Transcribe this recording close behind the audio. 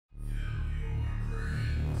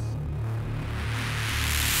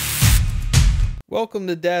Welcome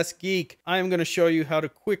to Desk Geek. I'm going to show you how to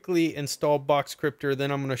quickly install BoxCryptor,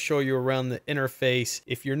 then I'm going to show you around the interface.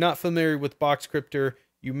 If you're not familiar with BoxCryptor,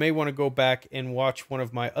 you may want to go back and watch one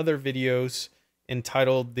of my other videos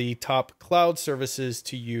entitled The Top Cloud Services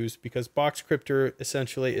to Use, because BoxCryptor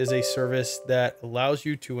essentially is a service that allows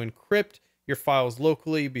you to encrypt your files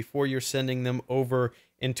locally before you're sending them over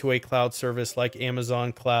into a cloud service like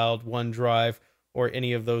Amazon Cloud, OneDrive, or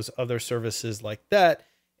any of those other services like that.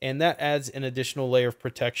 And that adds an additional layer of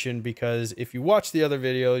protection, because if you watch the other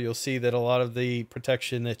video, you'll see that a lot of the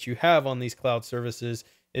protection that you have on these cloud services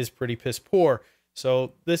is pretty piss poor.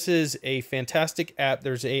 So this is a fantastic app.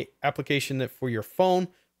 There's an application that for your phone,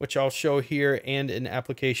 which I'll show here, and an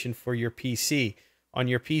application for your PC. On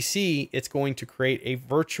your PC, it's going to create a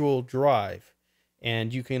virtual drive,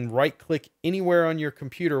 and you can right click anywhere on your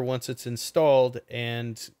computer once it's installed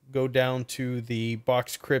and go down to the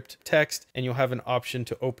BoxCrypt text, and you'll have an option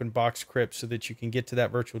to open BoxCrypt so that you can get to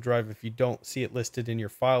that virtual drive if you don't see it listed in your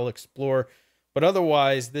file explorer. But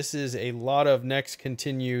otherwise, this is a lot of next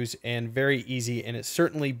continues and very easy, and it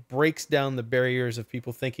certainly breaks down the barriers of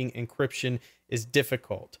people thinking encryption is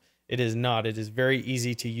difficult. It is not. It is very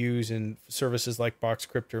easy to use, and services like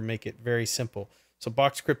BoxCryptor make it very simple. So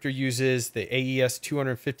BoxCryptor uses the AES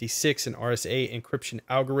 256 and RSA encryption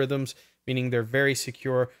algorithms, meaning they're very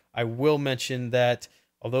secure. I will mention that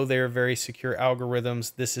although they are very secure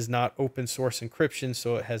algorithms, this is not open source encryption,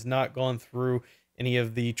 so it has not gone through any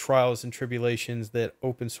of the trials and tribulations that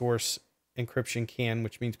open source encryption can,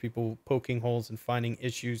 which means people poking holes and finding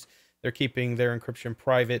issues. They're keeping their encryption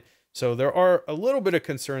private. So there are a little bit of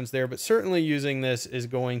concerns there, but certainly using this is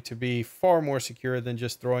going to be far more secure than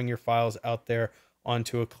just throwing your files out there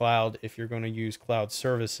onto a cloud if you're going to use cloud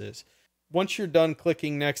services. Once you're done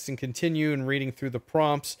clicking next and continue and reading through the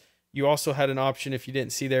prompts, you also had an option, if you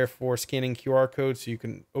didn't see there, for scanning QR codes, so you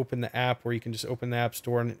can open the app, or you can just open the App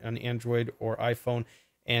Store on Android or iPhone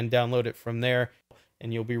and download it from there,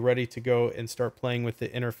 and you'll be ready to go and start playing with the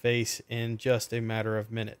interface in just a matter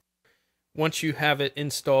of minutes. Once you have it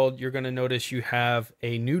installed, you're going to notice you have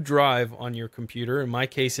a new drive on your computer. In my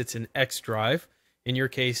case, it's an X drive. In your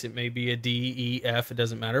case, it may be a D, E, F, it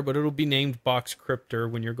doesn't matter, but it'll be named BoxCryptor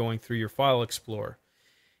when you're going through your file explorer.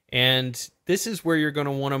 And this is where you're going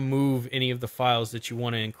to want to move any of the files that you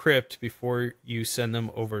want to encrypt before you send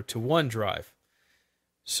them over to OneDrive.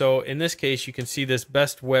 So in this case, you can see this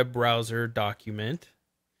best web browser document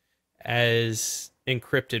as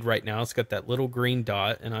encrypted right now. It's got that little green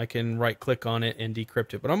dot, and I can right click on it and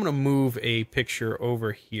decrypt it. But I'm going to move a picture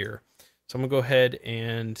over here. So I'm going to go ahead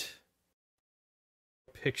and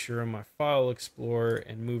picture in my file explorer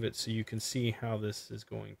and move it so you can see how this is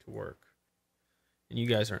going to work. And you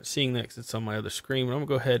guys aren't seeing that because it's on my other screen, but I'm going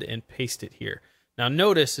to go ahead and paste it here. Now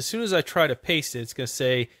notice, as soon as I try to paste it, it's going to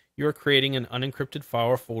say, you're creating an unencrypted file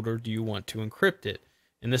or folder. Do you want to encrypt it?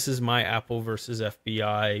 And this is my Apple versus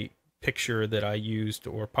FBI picture that I used,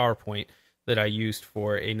 or PowerPoint that I used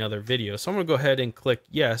for another video. So I'm going to go ahead and click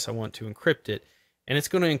yes, I want to encrypt it. And it's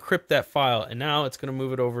going to encrypt that file. And now it's going to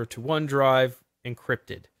move it over to OneDrive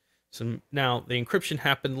encrypted. So now the encryption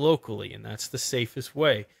happened locally, and that's the safest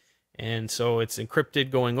way. And so it's encrypted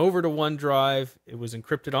going over to OneDrive. It was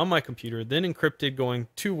encrypted on my computer, then encrypted going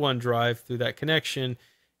to OneDrive through that connection,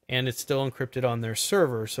 and it's still encrypted on their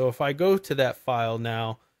server. So if I go to that file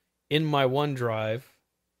now in my OneDrive,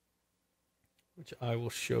 which I will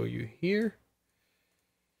show you here,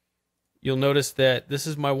 you'll notice that this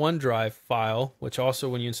is my OneDrive file, which also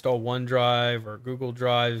when you install OneDrive or Google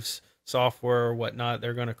Drive's software or whatnot,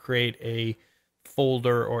 they're going to create a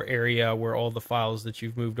folder or area where all the files that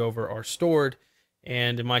you've moved over are stored.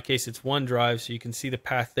 And in my case, it's OneDrive, so you can see the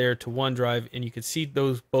path there to OneDrive, and you can see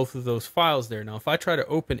both of those files there. Now, if I try to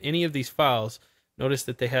open any of these files, notice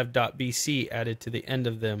that they have .bc added to the end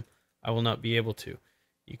of them. I will not be able to.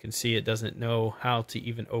 You can see it doesn't know how to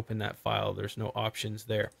even open that file. There's no options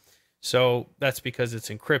there. So that's because it's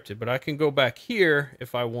encrypted. But I can go back here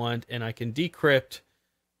if I want, and I can decrypt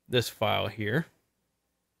this file here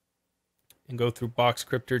and go through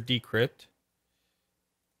BoxCryptor decrypt.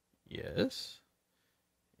 Yes.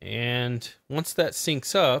 And once that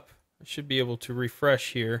syncs up, I should be able to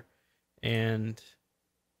refresh here, and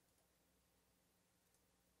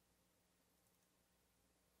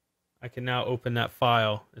I can now open that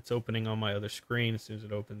file. It's opening on my other screen. As soon as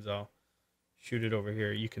it opens, I'll shoot it over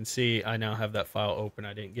here. You can see I now have that file open.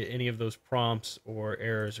 I didn't get any of those prompts or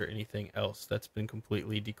errors or anything else. That's been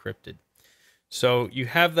completely decrypted. So you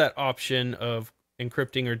have that option of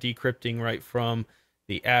encrypting or decrypting right from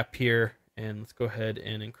the app here. And let's go ahead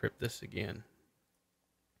and encrypt this again.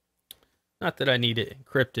 Not that I need it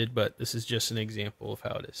encrypted, but this is just an example of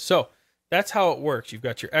how it is. So that's how it works. You've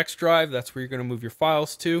got your X drive. That's where you're going to move your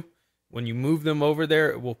files to. When you move them over there,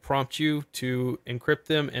 it will prompt you to encrypt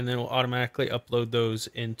them, and then it will automatically upload those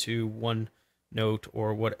into OneNote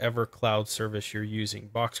or whatever cloud service you're using.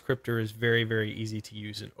 BoxCryptor is very, very easy to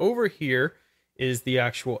use. And over here is the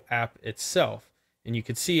actual app itself. And you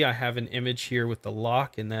can see I have an image here with the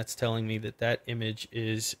lock, and that's telling me that that image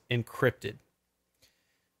is encrypted.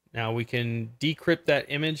 Now we can decrypt that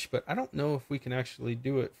image, but I don't know if we can actually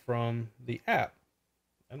do it from the app.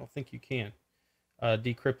 I don't think you can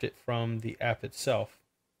decrypt it from the app itself.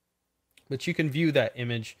 But you can view that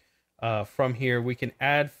image from here. We can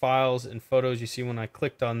add files and photos. You see when I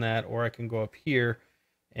clicked on that, or I can go up here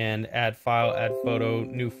and add file, add photo,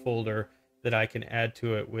 new folder that I can add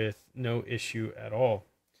to it with no issue at all.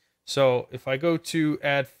 So if I go to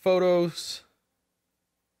add photos,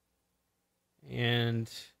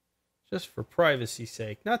 and just for privacy's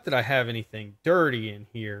sake, not that I have anything dirty in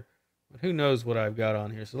here, but who knows what I've got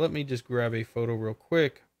on here. So let me just grab a photo real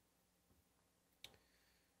quick.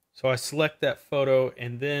 So I select that photo,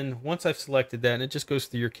 and then once I've selected that, and it just goes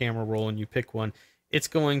through your camera roll and you pick one, it's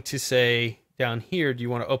going to say down here, do you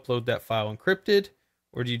want to upload that file encrypted,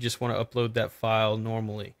 or do you just want to upload that file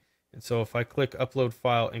normally? And so if I click upload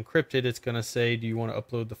file encrypted, it's going to say, do you want to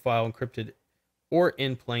upload the file encrypted or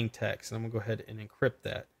in plain text? And I'm going to go ahead and encrypt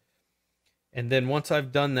that. And then once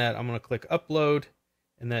I've done that, I'm going to click upload,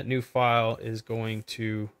 and that new file is going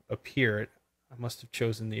to appear. I must have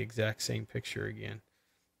chosen the exact same picture again.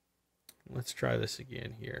 Let's try this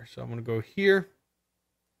again here. So I'm going to go here.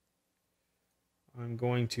 I'm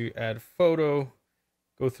going to add photo,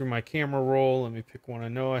 go through my camera roll. Let me pick one I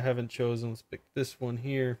know I haven't chosen. Let's pick this one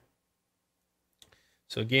here.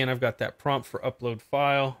 So again, I've got that prompt for upload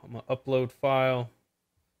file. I'm going to upload file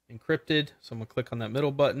encrypted. So I'm going to click on that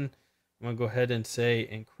middle button. I'm going to go ahead and say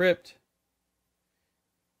encrypt.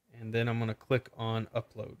 And then I'm going to click on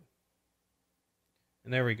upload.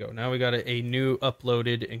 And there we go. Now we got a new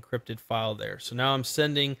uploaded encrypted file there. So now I'm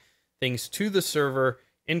sending things to the server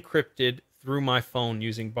encrypted through my phone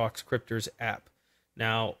using BoxCryptor's app.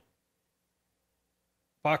 Now,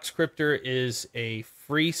 BoxCryptor is a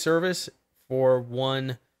free service for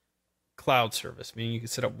one cloud service, meaning you can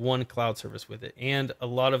set up one cloud service with it. And a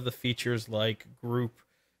lot of the features like group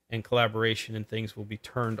and collaboration and things will be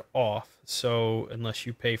turned off. So unless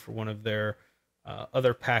you pay for one of their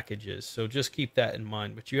other packages. So just keep that in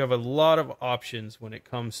mind. But you have a lot of options when it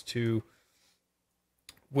comes to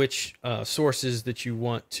which sources that you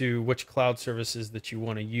want to, which cloud services that you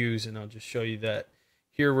want to use. And I'll just show you that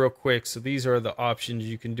here real quick. So these are the options.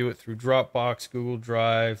 You can do it through Dropbox, Google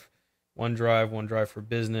Drive, OneDrive for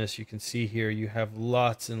Business. You can see here you have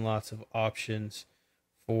lots and lots of options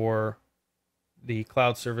for the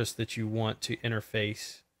cloud service that you want to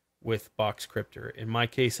interface with BoxCryptor. In my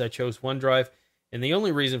case, I chose OneDrive. And the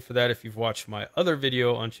only reason for that, if you've watched my other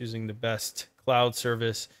video on choosing the best cloud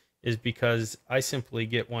service, is because I simply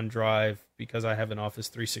get OneDrive because I have an Office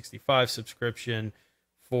 365 subscription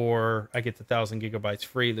for, I get the 1,000 gigabytes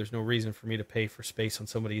free. There's no reason for me to pay for space on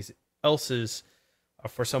somebody else's,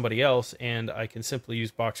 for somebody else, and I can simply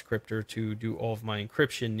use BoxCryptor to do all of my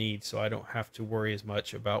encryption needs, so I don't have to worry as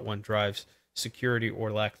much about OneDrive's security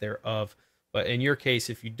or lack thereof. But in your case,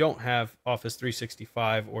 if you don't have Office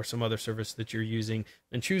 365 or some other service that you're using,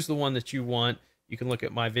 then choose the one that you want. You can look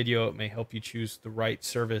at my video. It may help you choose the right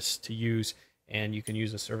service to use, and you can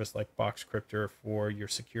use a service like BoxCryptor for your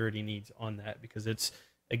security needs on that, because it's,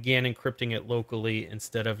 again, encrypting it locally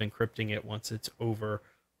instead of encrypting it once it's over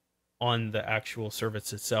on the actual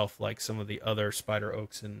service itself, like some of the other Spider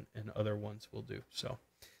Oaks and other ones will do. So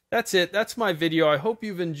that's it. That's my video. I hope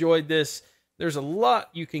you've enjoyed this. There's a lot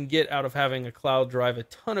you can get out of having a cloud drive, a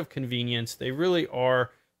ton of convenience. They really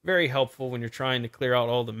are very helpful when you're trying to clear out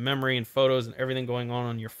all the memory and photos and everything going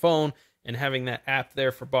on your phone, and having that app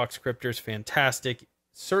there for BoxCryptor is fantastic.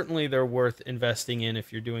 Certainly they're worth investing in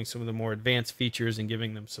if you're doing some of the more advanced features and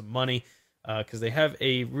giving them some money, because they have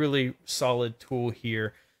a really solid tool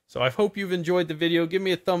here. So I hope you've enjoyed the video. Give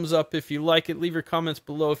me a thumbs up if you like it. Leave your comments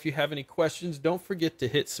below if you have any questions. Don't forget to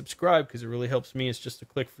hit subscribe because it really helps me. It's just a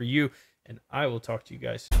click for you. And I will talk to you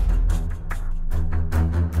guys.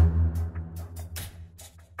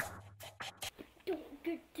 Don't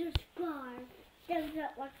get subscribed. Does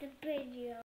not like the video.